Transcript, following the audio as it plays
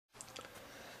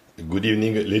Good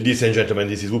evening, ladies and gentlemen,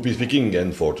 this is Whoopi speaking,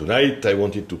 and for tonight I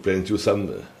wanted to present you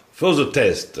some further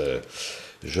tests.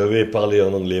 Je vais parler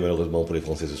en anglais malheureusement pour les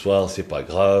Français ce soir, c'est pas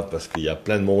grave parce qu'il y a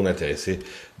plein de monde intéressé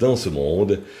dans ce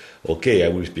monde. Okay, I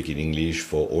will speak in English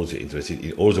for all the interested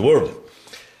in all the world.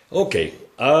 Okay,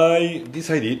 I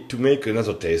decided to make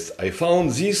another test. I found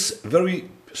this very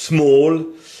small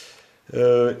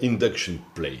induction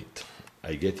plate.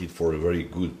 I get it for a very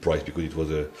good price because it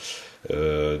was a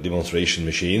demonstration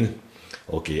machine.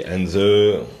 Okay, and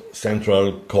the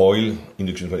central coil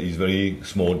induction plate is very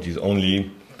small. It is only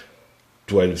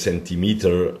 12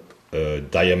 centimeter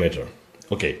diameter.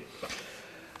 Okay,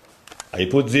 I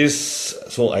put this,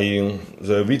 so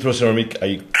the vitroceramique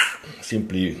I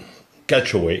simply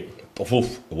catch away,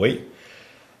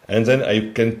 and then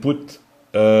I can put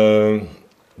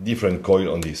different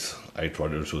coil on this. I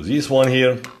tried also this one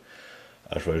here.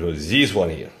 I tried also this one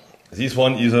here. This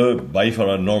one is a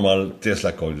bifaral normal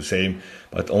Tesla coil, the same,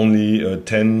 but only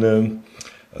 10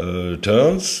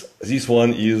 turns. This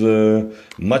one is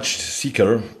much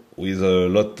thicker with a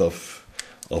lot of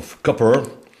copper,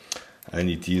 and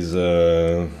it is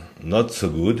not so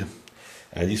good.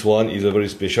 And this one is a very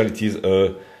special. It is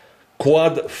a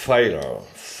quad filer,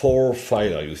 4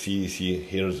 filer. You see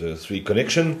here's the 3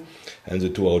 connection and the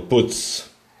 2 outputs.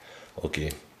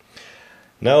 Okay.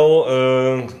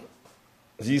 Now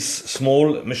this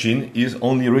small machine is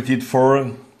only rated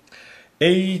for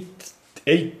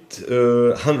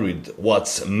 800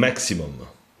 watts maximum.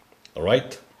 All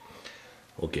right.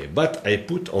 Okay, but I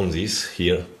put on this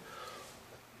here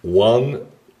 1,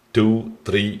 2,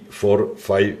 3, 4,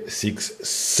 5, 6,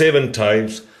 7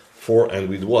 times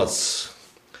 400 watts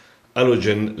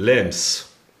halogen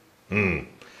lamps.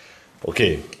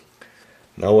 Okay.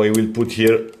 Now I will put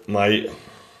here my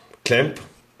clamp,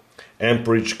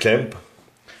 amperage clamp,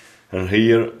 and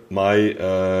here my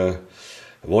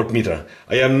voltmeter.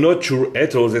 I am not sure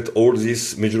at all that all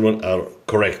these measurements are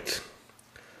correct,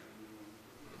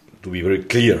 to be very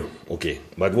clear. Okay,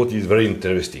 but what is very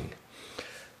interesting,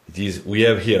 it is we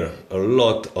have here a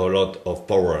lot of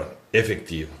power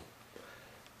effective,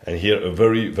 and here a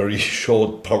very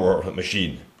short power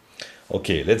machine.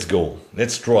 Okay, let's go,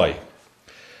 let's try.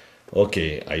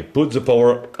 Okay, I put the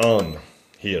power on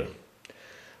here.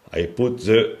 I put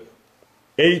the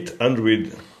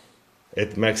 800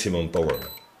 at maximum power.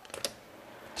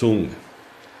 Tung.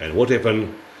 And what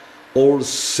happened? All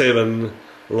 7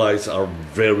 lights are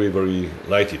very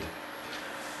lighted.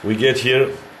 We get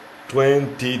here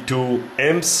 22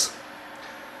 amps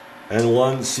and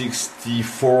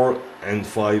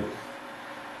 164.5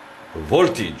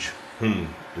 voltage.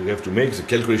 You have to make the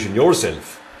calculation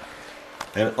yourself.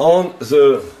 And on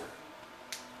the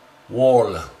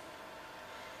wall,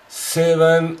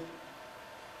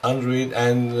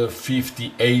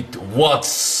 758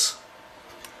 watts.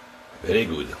 Very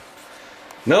good.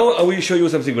 Now I will show you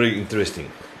something very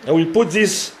interesting. I will put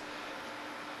this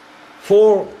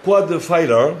 4 quad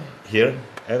filer here,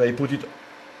 and I put it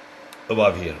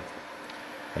above here.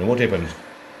 And what happened?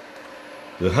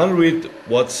 The 100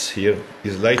 watts here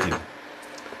is lighted,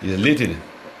 is lit.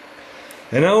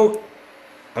 And now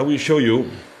I will show you.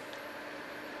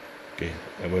 Okay,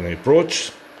 and when I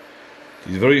approach,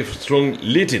 it is very strong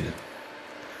lit.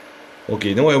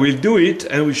 Okay, now I will do it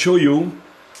and will show you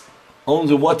on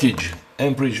the wattage,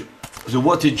 amperage, the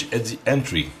wattage at the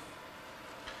entry.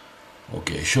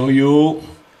 Okay, show you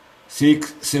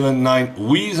 6, 7, 9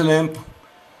 with the lamp,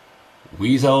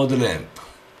 without the lamp,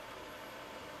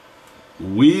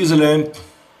 with the lamp,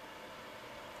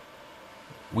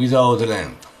 without the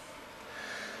lamp.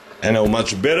 And how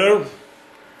much better?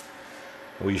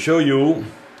 We show you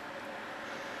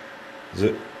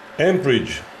the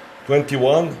amperage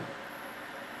 21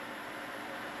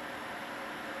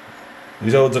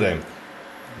 without the lamp,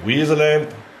 with the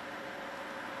lamp,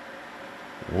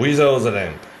 without the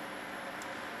lamp,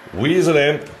 with the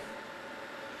lamp,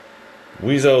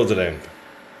 without the lamp.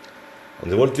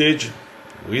 And the voltage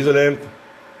with the lamp,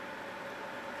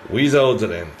 without the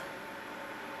lamp,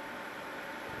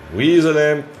 with the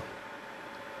lamp,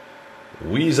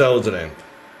 without the lamp.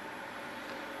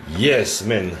 Yes,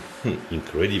 man,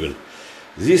 incredible.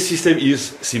 This system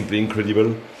is simply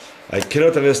incredible. I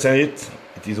cannot understand it.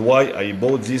 It is why I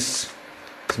bought this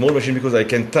small machine, because I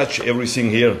can touch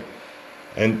everything here,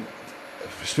 and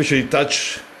especially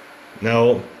touch.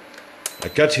 Now I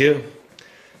cut here,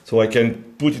 so I can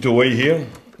put it away here.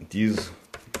 It is,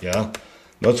 yeah,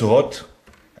 not so hot,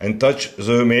 and touch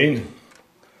the main.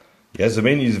 Yes, the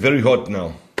main is very hot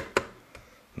now.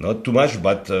 Not too much,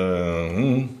 but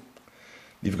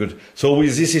difficult. So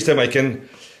with this system I can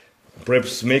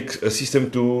perhaps make a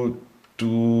system to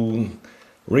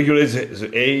regulate the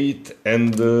height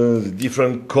and the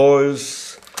different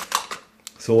coils,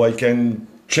 so I can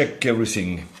check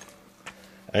everything.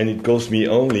 And it cost me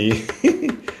only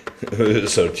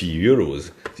 30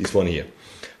 euros, this one here.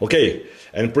 Okay,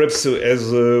 and perhaps as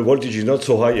voltage is not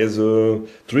so high as a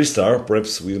 3-star,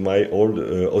 perhaps with my old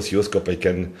oscilloscope I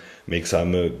can make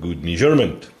some good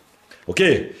measurement.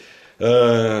 Okay,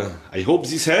 I hope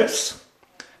this helps,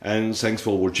 and thanks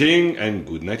for watching, and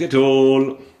good night at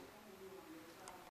all.